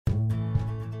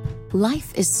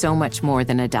Life is so much more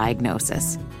than a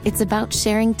diagnosis. It's about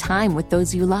sharing time with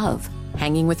those you love,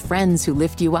 hanging with friends who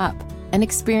lift you up, and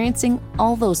experiencing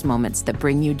all those moments that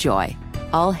bring you joy.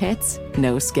 All hits,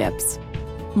 no skips.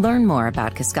 Learn more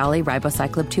about Kisqali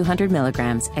Ribociclib 200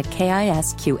 milligrams at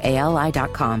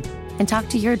KISQALI.com and talk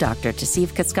to your doctor to see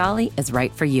if Kisqali is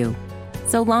right for you.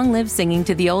 So long live singing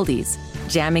to the oldies,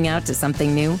 jamming out to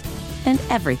something new, and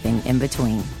everything in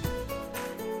between.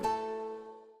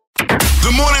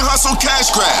 The Morning Hustle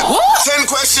Cash Grab. 10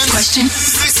 questions,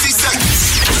 60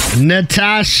 seconds.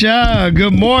 Natasha,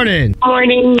 good morning.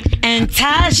 Morning. And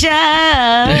Tasha.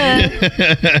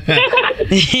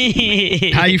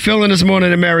 How you feeling this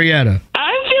morning in Marietta?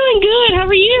 I'm feeling good. How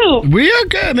are you? We are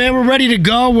good, man. We're ready to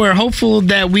go. We're hopeful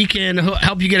that we can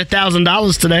help you get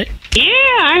 $1,000 today. Yeah,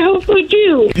 I hope so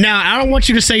too. Now, I don't want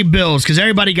you to say bills because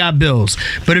everybody got bills.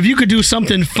 But if you could do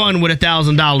something fun with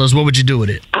 $1,000, what would you do with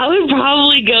it? I would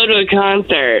probably go to a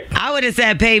concert. I would have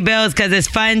said pay bills because it's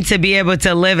fun to be able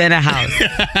to live in a house.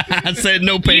 I said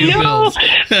no paying bills.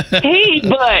 Hey,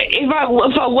 but if I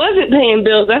wasn't paying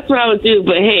bills, that's what I would do.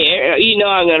 But hey,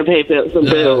 I'm gonna pay some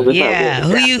bills. Yeah.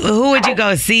 Who would you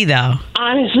go see though?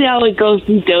 Honestly, I would go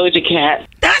see Doja Cat.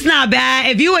 That's not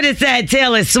bad. If you would have said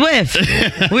Taylor Swift,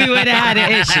 we would have had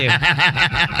an issue.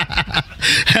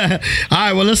 All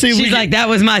right, well, let's see if She's like, that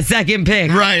was my second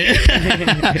pick. Right.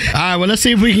 All right, well, let's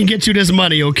see if we can get you this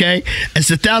money, okay? It's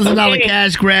a $1,000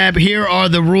 cash grab. Here are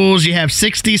the rules. You have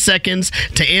 60 seconds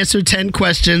to answer 10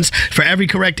 questions. For every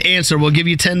correct answer, we'll give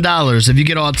you $10. If you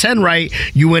get all 10 right,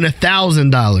 you win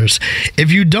 $1,000.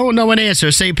 If you don't know an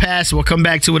answer, say pass. We'll come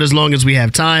back to it as long as we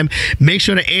have time. Make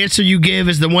sure the answer you give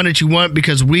is the one that you want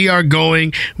because we are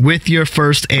going with your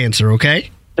first answer,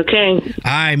 okay? Okay.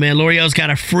 All right, man. L'Oreal's got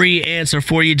a free answer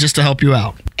for you just to help you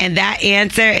out. And that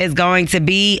answer is going to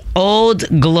be Old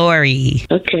Glory.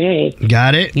 Okay.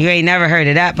 Got it? You ain't never heard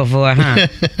of that before, huh?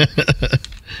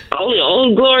 Only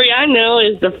Old Glory I know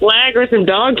is the flag or some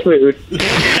dog food.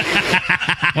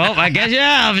 Well, I guess you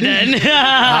have then. All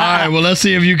right, well, let's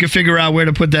see if you can figure out where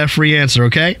to put that free answer,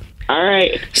 okay? All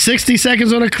right. 60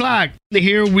 seconds on the clock.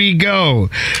 Here we go.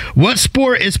 What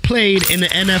sport is played in the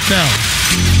NFL?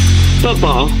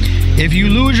 Football. If you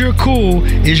lose your cool,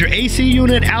 is your AC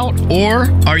unit out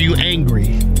or are you angry?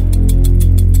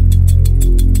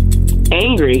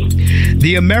 Angry.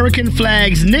 The American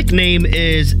flag's nickname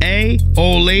is A,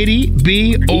 Old Lady,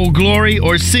 B, Old Glory,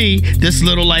 or C, This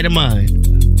Little Light of Mine.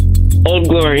 Old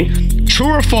Glory.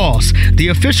 True or false? The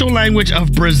official language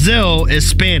of Brazil is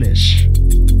Spanish.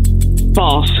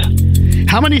 False.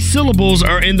 How many syllables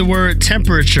are in the word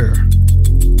temperature?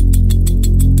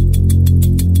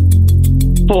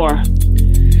 4.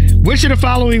 Which of the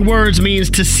following words means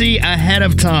to see ahead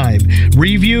of time?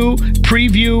 Review,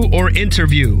 preview, or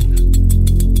interview?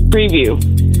 Preview.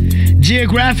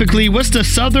 Geographically, what's the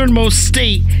southernmost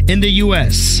state in the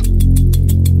U.S.?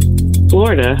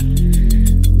 Florida.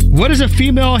 What is a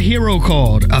female hero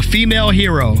called? A female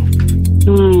hero.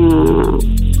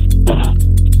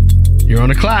 You're on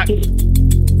the clock.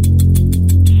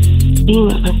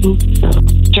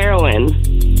 Heroin.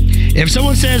 If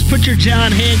someone says, put your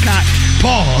John Hancock,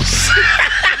 pause.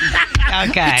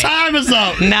 Okay. Time is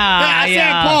up. Nah, I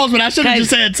said pause, but I should have just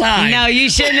said time. No, you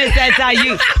shouldn't have said time.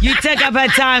 You took up her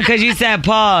time because you said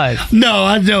pause. No,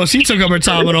 I know. She took up her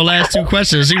time on the last 2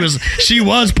 questions. She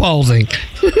was pausing.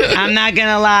 I'm not going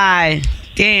to lie.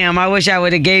 Damn, I wish I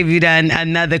would have gave you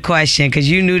another question because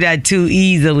you knew that too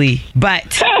easily.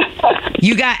 But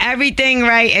you got everything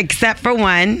right except for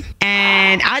one.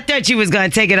 And I thought you was going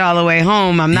to take it all the way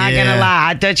home. I'm not going to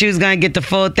lie. I thought you was going to get the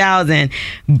full 1,000.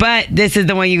 But this is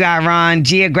the one you got wrong.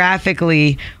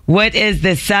 Geographically, what is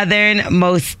the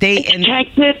southernmost state in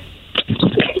Texas?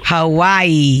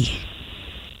 Hawaii.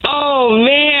 Oh,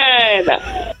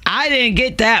 man. I didn't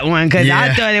get that one because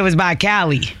I thought it was by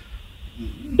Cali.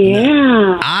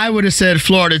 Yeah. I would have said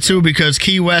Florida, too, because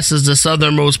Key West is the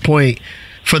southernmost point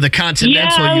for the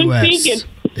continental U.S. Thinking.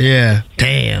 Yeah.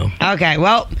 Damn. Okay,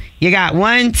 well, you got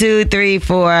 1, 2, 3,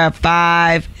 4,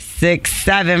 5, 6,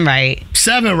 7 right.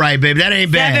 7 right, baby. That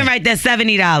ain't bad. 7 right, that's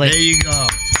 $70. There you go.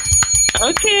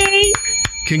 Okay.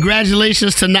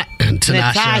 Congratulations to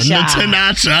Natasha.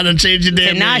 I done changed your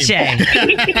damn name.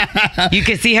 You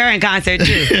can see her in concert,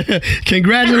 too.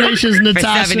 Congratulations,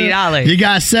 Natasha. For $70. You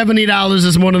got $70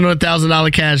 this morning on a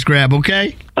 $1,000 cash grab,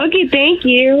 okay? Okay, thank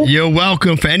you. You're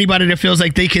welcome. For anybody that feels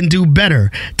like they can do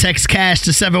better, text cash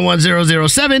to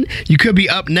 71007. You could be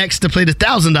up next to play the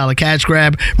 $1,000 cash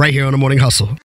grab right here on The Morning Hustle.